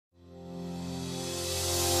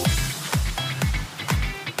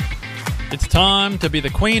It's time to be the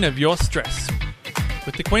queen of your stress.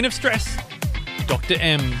 With the Queen of Stress, Dr.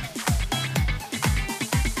 M.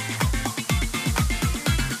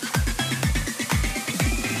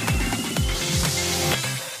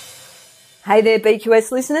 Hey there,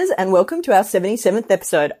 BQS listeners, and welcome to our 77th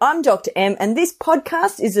episode. I'm Dr. M, and this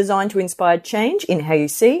podcast is designed to inspire change in how you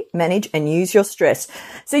see, manage, and use your stress.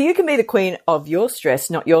 So you can be the queen of your stress,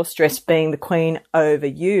 not your stress being the queen over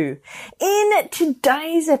you. In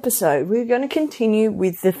today's episode, we're going to continue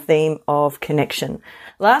with the theme of connection.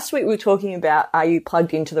 Last week we were talking about, are you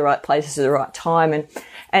plugged into the right places at the right time?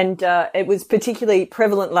 And it was particularly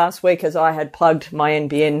prevalent last week as I had plugged my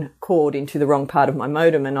NBN cord into the wrong part of my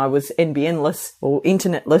modem, and I was NBN-less or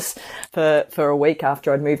internet-less for a week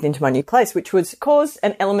after I'd moved into my new place, which was caused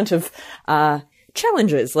an element of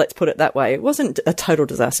challenges, let's put it that way. It wasn't a total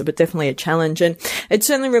disaster, but definitely a challenge. And it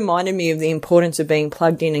certainly reminded me of the importance of being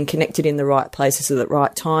plugged in and connected in the right places at the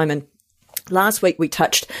right time. And last week we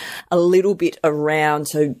touched a little bit around,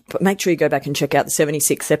 so make sure you go back and check out the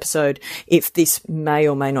 76th episode if this may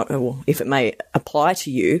or may not, or if it may apply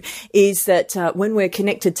to you, is that when we're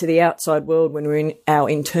connected to the outside world, when we're in our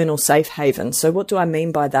internal safe haven. So what do I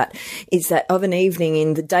mean by that? Is that of an evening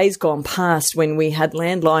in the days gone past when we had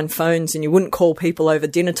landline phones and you wouldn't call people over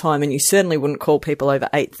dinner time and you certainly wouldn't call people over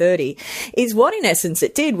 8:30, is what in essence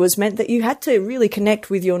it did was meant that you had to really connect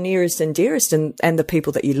with your nearest and dearest and the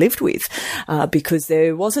people that you lived with. Because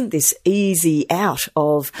there wasn't this easy out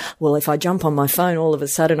of, well, if I jump on my phone, all of a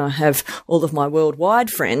sudden I have all of my worldwide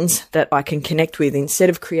friends that I can connect with, instead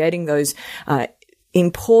of creating those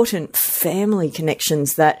important family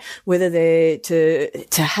connections that, whether they're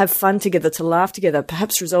to have fun together, to laugh together,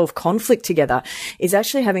 perhaps resolve conflict together, is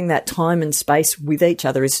actually having that time and space with each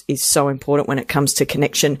other is so important when it comes to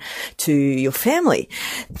connection to your family.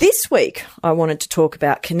 This week, I wanted to talk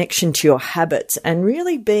about connection to your habits and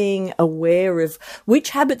really being aware of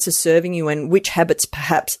which habits are serving you and which habits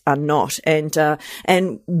perhaps are not,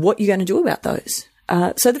 and what you're going to do about those.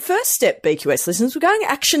 So the first step, BQS listeners, we're going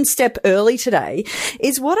action step early today,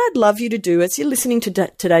 is what I'd love you to do as you're listening to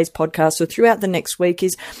today's podcast or throughout the next week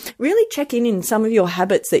is really check in some of your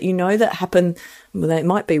habits that you know that happen. Well, they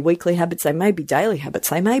might be weekly habits, they may be daily habits,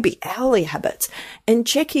 they may be hourly habits, and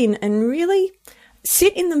check in and really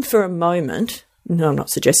sit in them for a moment. No, I'm not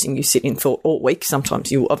suggesting you sit in thought all week.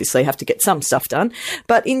 Sometimes you obviously have to get some stuff done.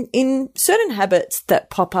 But in certain habits that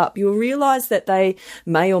pop up, you'll realize that they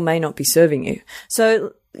may or may not be serving you.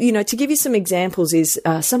 So, you know, to give you some examples is,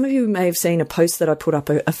 some of you may have seen a post that I put up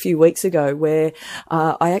a few weeks ago where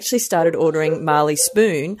I actually started ordering Marley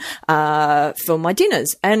Spoon for my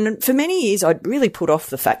dinners. And for many years, I'd really put off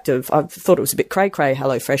the fact of, I thought it was a bit cray-cray,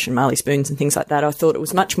 HelloFresh and Marley Spoons and things like that. I thought it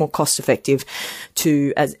was much more cost-effective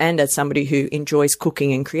as somebody who enjoys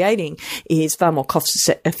cooking and creating, is far more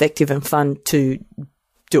cost-effective and fun to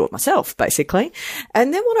do it myself, basically.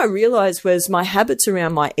 And then what I realized was my habits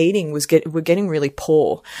around my eating were getting really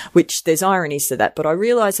poor, which there's ironies to that, but I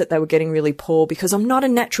realized that they were getting really poor because I'm not a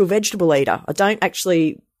natural vegetable eater. I don't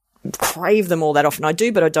actually crave them all that often. I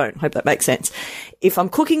do, but I don't. Hope that makes sense. If I'm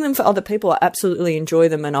cooking them for other people, I absolutely enjoy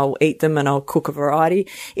them and I'll eat them and I'll cook a variety.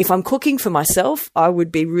 If I'm cooking for myself, I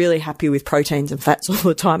would be really happy with proteins and fats all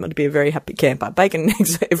the time. I'd be a very happy camper. Bacon and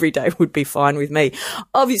eggs every day would be fine with me.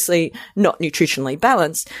 Obviously not nutritionally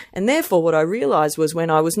balanced. And therefore what I realized was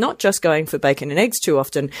when I was not just going for bacon and eggs too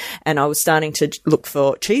often and I was starting to look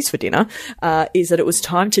for cheese for dinner, is that it was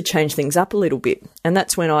time to change things up a little bit. And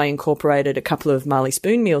that's when I incorporated a couple of Marley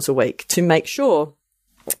Spoon meals a week to make sure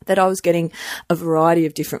that I was getting a variety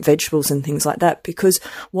of different vegetables and things like that, because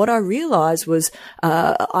what I realized was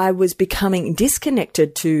I was becoming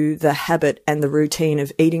disconnected to the habit and the routine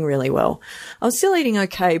of eating really well. I was still eating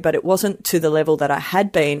okay, but it wasn't to the level that I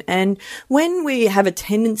had been. And when we have a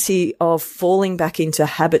tendency of falling back into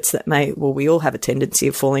habits that we all have a tendency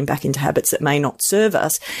of falling back into habits that may not serve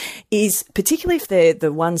us, is particularly if they're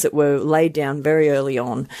the ones that were laid down very early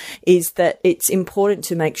on, is that it's important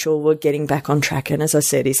to make sure we're getting back on track. And as I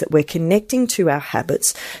said, is that we're connecting to our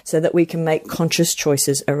habits so that we can make conscious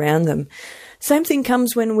choices around them. Same thing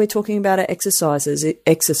comes when we're talking about our exercises,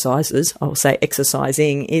 I'll say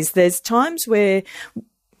exercising, is there's times where,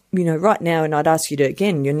 you know, right now, and I'd ask you to,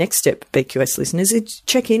 again, your next step, BQS listeners, is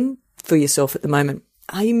check in for yourself at the moment.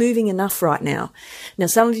 Are you moving enough right now? Now,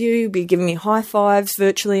 some of you will be giving me high fives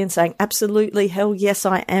virtually and saying, absolutely, hell yes,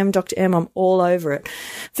 I am, Dr. M, I'm all over it.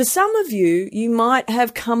 For some of you, you might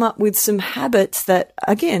have come up with some habits that,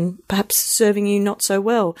 again, perhaps serving you not so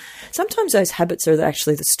well. Sometimes those habits are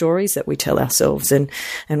actually the stories that we tell ourselves, and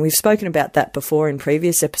we've spoken about that before in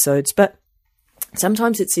previous episodes, but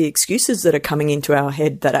sometimes it's the excuses that are coming into our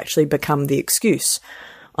head that actually become the excuse.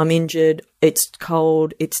 I'm injured, it's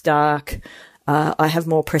cold, it's dark, I have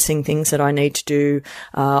more pressing things that I need to do,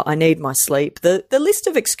 I need my sleep. The list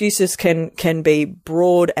of excuses can be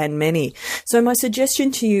broad and many. So my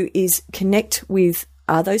suggestion to you is connect with,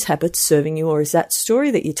 are those habits serving you, or is that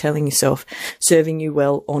story that you're telling yourself serving you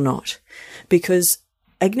well or not? Because,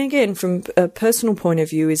 and again, from a personal point of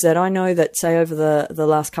view, is that I know that, say, over the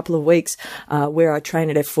last couple of weeks, where I train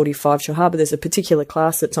at F45 Shellharbour, there's a particular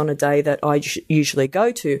class that's on a day that I usually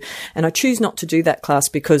go to, and I choose not to do that class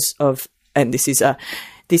because of, and this is a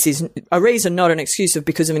reason, not an excuse, of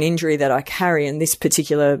because of an injury that I carry, and this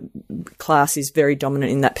particular class is very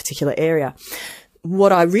dominant in that particular area.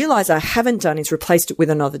 What I realise I haven't done is replaced it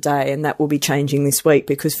with another day, and that will be changing this week,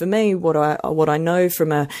 because for me, what I know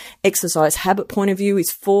from a exercise habit point of view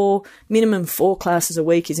is minimum 4 classes a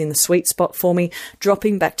week is in the sweet spot for me.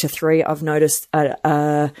 Dropping back to 3, I've noticed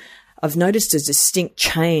a distinct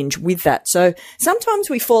change with that. So sometimes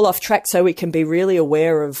we fall off track, so we can be really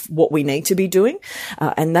aware of what we need to be doing.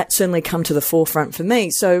 And that certainly come to the forefront for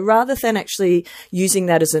me. So rather than actually using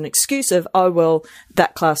that as an excuse of, oh, well,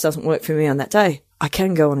 that class doesn't work for me on that day, I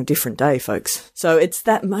can go on a different day, folks. So it's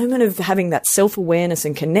that moment of having that self-awareness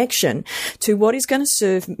and connection to what is going to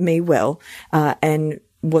serve me well, and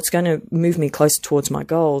what's going to move me closer towards my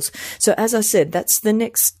goals. So as I said, that's the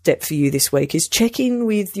next step for you this week, is check in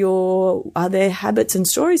with are there habits and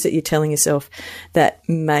stories that you're telling yourself that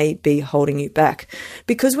may be holding you back?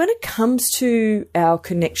 Because when it comes to our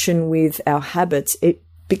connection with our habits, it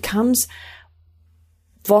becomes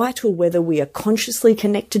vital whether we are consciously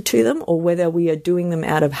connected to them or whether we are doing them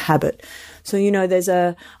out of habit. So,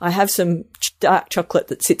 I have some dark chocolate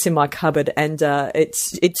that sits in my cupboard, and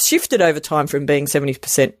it's shifted over time from being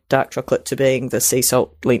 70% dark chocolate to being the sea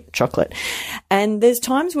salt Lindt chocolate. And there's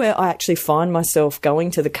times where I actually find myself going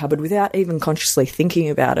to the cupboard without even consciously thinking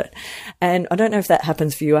about it. And I don't know if that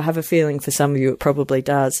happens for you. I have a feeling for some of you it probably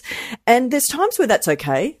does. And there's times where that's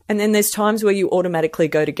okay. And then there's times where you automatically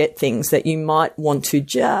go to get things that you might want to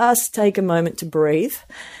just take a moment to breathe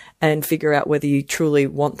and figure out whether you truly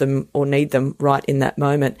want them or need them right in that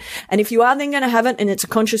moment. And if you are then going to have it and it's a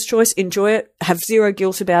conscious choice, enjoy it, have zero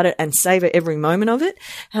guilt about it, and savor every moment of it.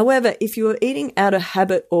 However, if you are eating out of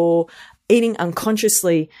habit or eating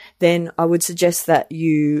unconsciously, then I would suggest that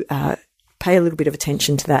you pay a little bit of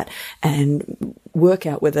attention to that and work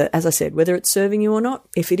out whether, as I said, whether it's serving you or not.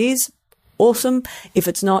 If it is, awesome. If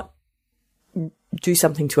it's not, do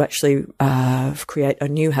something to actually create a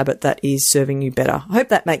new habit that is serving you better. I hope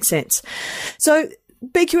that makes sense. So,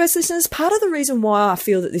 BQS listeners, part of the reason why I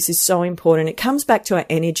feel that this is so important, it comes back to our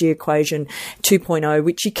energy equation 2.0,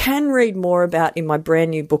 which you can read more about in my brand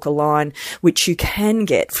new book, Align, which you can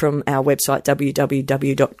get from our website,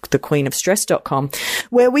 www.thequeenofstress.com,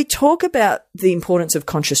 where we talk about the importance of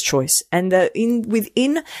conscious choice, and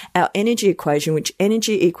within our energy equation, which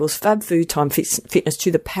energy equals fab food time fitness to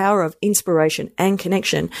the power of inspiration and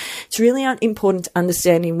connection. It's really important to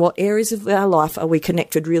understanding what areas of our life are we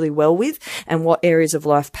connected really well with, and what areas of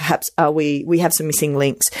life perhaps we have some missing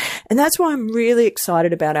links. And that's why I'm really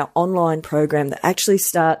excited about our online program that actually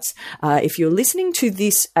starts, if you're listening to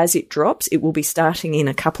this as it drops, it will be starting in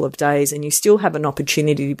a couple of days, and you still have an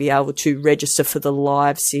opportunity to be able to register for the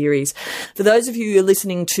live series. For those of you who are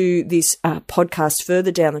listening to this podcast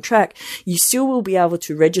further down the track, you still will be able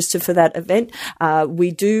to register for that event.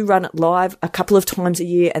 We do run it live a couple of times a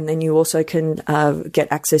year, and then you also can get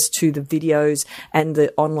access to the videos and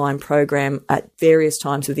the online program at various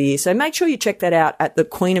times of the year. So make sure you check that out at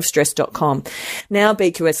thequeenofstress.com. Now,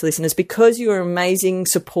 BQS listeners, because you are amazing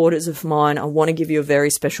supporters of mine, I want to give you a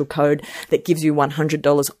very special code that gives you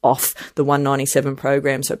 $100 off the $197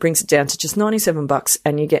 program. So it brings it down to just $97,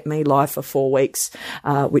 and you get me live for 4 weeks,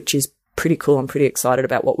 which is pretty cool. I'm pretty excited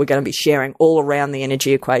about what we're going to be sharing all around the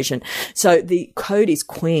energy equation. So the code is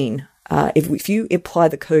QUEEN. If you apply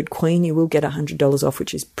the code QUEEN, you will get $100 off,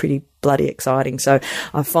 which is pretty bloody exciting. So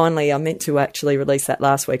I meant to actually release that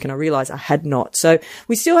last week, and I realised I had not. So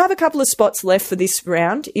we still have a couple of spots left for this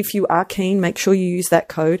round. If you are keen, make sure you use that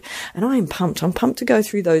code. And I am pumped. I'm pumped to go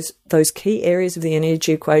through those key areas of the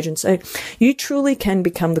energy equation, so you truly can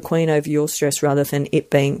become the queen over your stress rather than it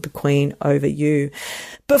being the queen over you.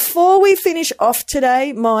 Before we finish off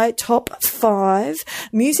today, my top 5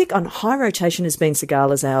 music on high rotation has been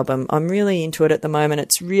Sigala's album. I'm really into it at the moment.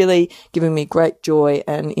 It's really giving me great joy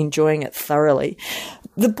and enjoying it thoroughly.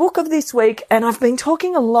 The book of this week, and I've been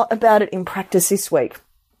talking a lot about it in practice this week,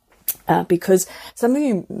 because some of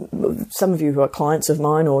you who are clients of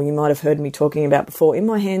mine, or you might have heard me talking about before, in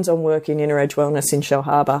my hands-on work in Inner Edge Wellness in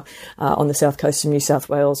Shellharbour, on the south coast of New South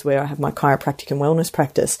Wales, where I have my chiropractic and wellness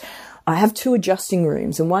practice, I have 2 adjusting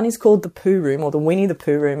rooms, and one is called the poo room, or the Winnie the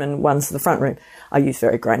Pooh room, and one's the front room. I use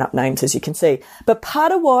very grown-up names, as you can see. But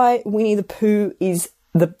part of why Winnie the Pooh is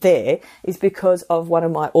there is because of one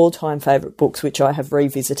of my all-time favourite books, which I have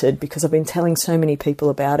revisited because I've been telling so many people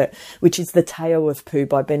about it, which is The Tao of Pooh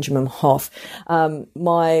by Benjamin Hoff.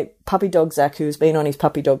 My puppy dog Zach, who's been on his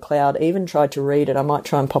puppy dog cloud, even tried to read it. I might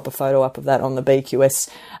try and pop a photo up of that on the BQS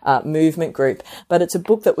movement group. But it's a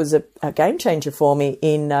book that was a game changer for me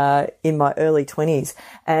in my early 20s.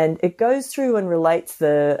 And it goes through and relates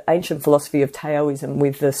the ancient philosophy of Taoism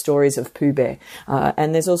with the stories of Pooh Bear.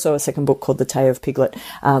 And there's also a second book called The Tao of Piglet,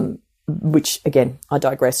 which, again, I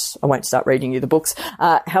digress. I won't start reading you the books.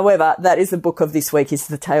 However, that is the book of this week. It's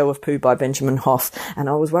The Tao of Pooh by Benjamin Hoff. And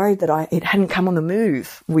I was worried that it hadn't come on the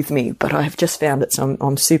move with me, but I have just found it, so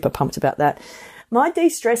I'm super pumped about that. My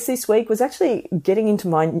de-stress this week was actually getting into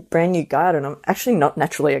my brand new garden. I'm actually not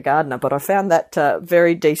naturally a gardener, but I found that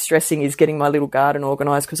very de-stressing is getting my little garden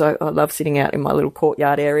organised, because I love sitting out in my little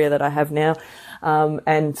courtyard area that I have now.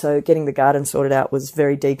 And so getting the garden sorted out was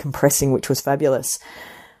very decompressing, which was fabulous.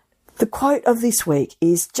 The quote of this week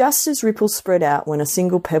is, just as ripples spread out when a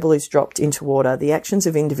single pebble is dropped into water, the actions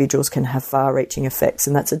of individuals can have far-reaching effects.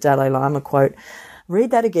 And that's a Dalai Lama quote. Read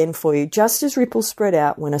that again for you. Just as ripples spread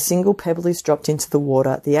out when a single pebble is dropped into the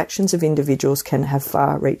water, the actions of individuals can have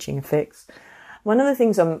far-reaching effects. One of the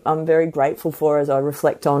things I'm very grateful for as I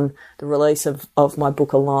reflect on the release of my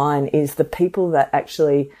book Align is the people that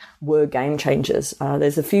actually were game changers.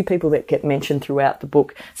 There's a few people that get mentioned throughout the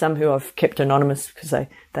book, some who I've kept anonymous because they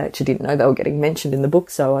actually didn't know they were getting mentioned in the book,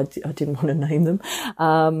 so I didn't want to name them.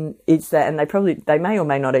 It's that, and they may or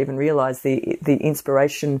may not even realise the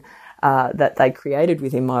inspiration that they created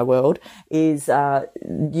within my world is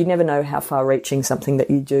you never know how far-reaching something that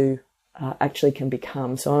you do actually can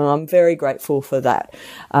become. So I'm very grateful for that.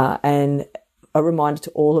 And a reminder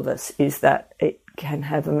to all of us is that it can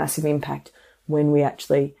have a massive impact when we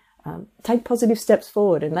actually take positive steps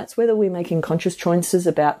forward. And that's whether we're making conscious choices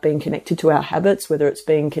about being connected to our habits, whether it's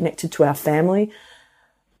being connected to our family.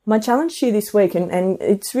 My challenge to you this week, and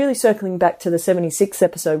it's really circling back to the 76th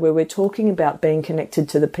episode where we're talking about being connected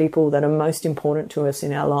to the people that are most important to us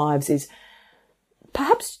in our lives, is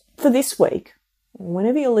perhaps for this week,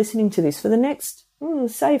 whenever you're listening to this, for the next,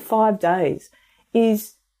 say 5 days,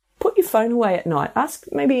 is put your phone away at night. Ask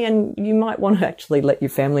maybe, and you might want to actually let your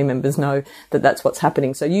family members know that that's what's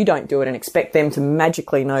happening, so you don't do it and expect them to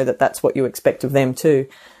magically know that that's what you expect of them too.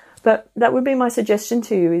 But that would be my suggestion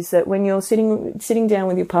to you, is that when you're sitting down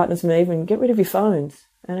with your partners in the evening, get rid of your phones.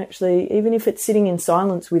 And actually, even if it's sitting in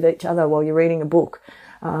silence with each other while you're reading a book,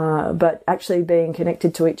 but actually being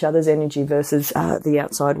connected to each other's energy versus the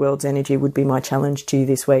outside world's energy would be my challenge to you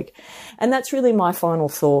this week. And that's really my final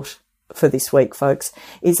thought for this week, folks,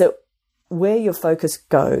 is that where your focus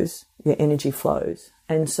goes, your energy flows.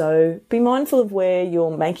 And so be mindful of where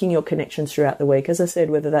you're making your connections throughout the week. As I said,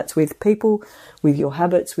 whether that's with people, with your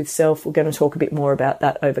habits, with self, we're going to talk a bit more about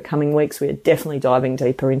that over coming weeks. We're definitely diving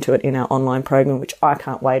deeper into it in our online program, which I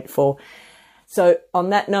can't wait for. So on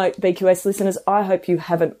that note, BQS listeners, I hope you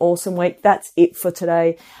have an awesome week. That's it for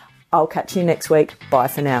today. I'll catch you next week. Bye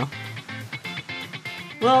for now.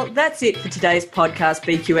 Well, that's it for today's podcast,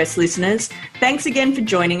 BQS listeners. Thanks again for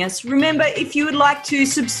joining us. Remember, if you would like to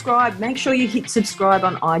subscribe, make sure you hit subscribe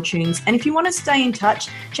on iTunes. And if you want to stay in touch,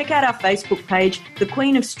 check out our Facebook page, The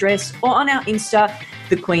Queen of Stress, or on our Insta,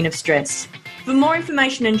 The Queen of Stress. For more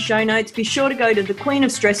information and show notes, be sure to go to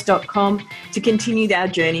thequeenofstress.com to continue our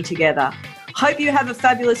journey together. Hope you have a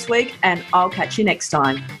fabulous week, and I'll catch you next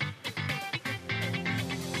time.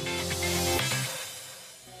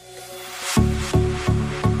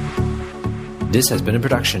 This has been a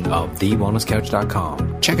production of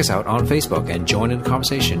TheWellnessCouch.com. Check us out on Facebook and join in the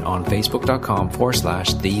conversation on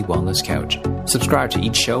Facebook.com/TheWellnessCouch. Subscribe to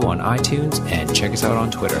each show on iTunes and check us out on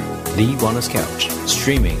Twitter. The Wellness Couch,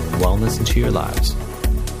 streaming wellness into your lives.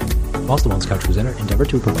 Whilst the Wellness Couch presenter endeavor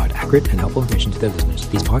to provide accurate and helpful information to their listeners,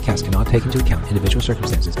 these podcasts cannot take into account individual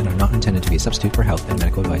circumstances and are not intended to be a substitute for health and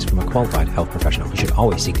medical advice from a qualified health professional. You should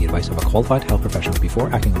always seek the advice of a qualified health professional before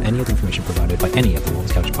acting on any of the information provided by any of the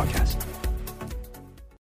Wellness Couch podcasts.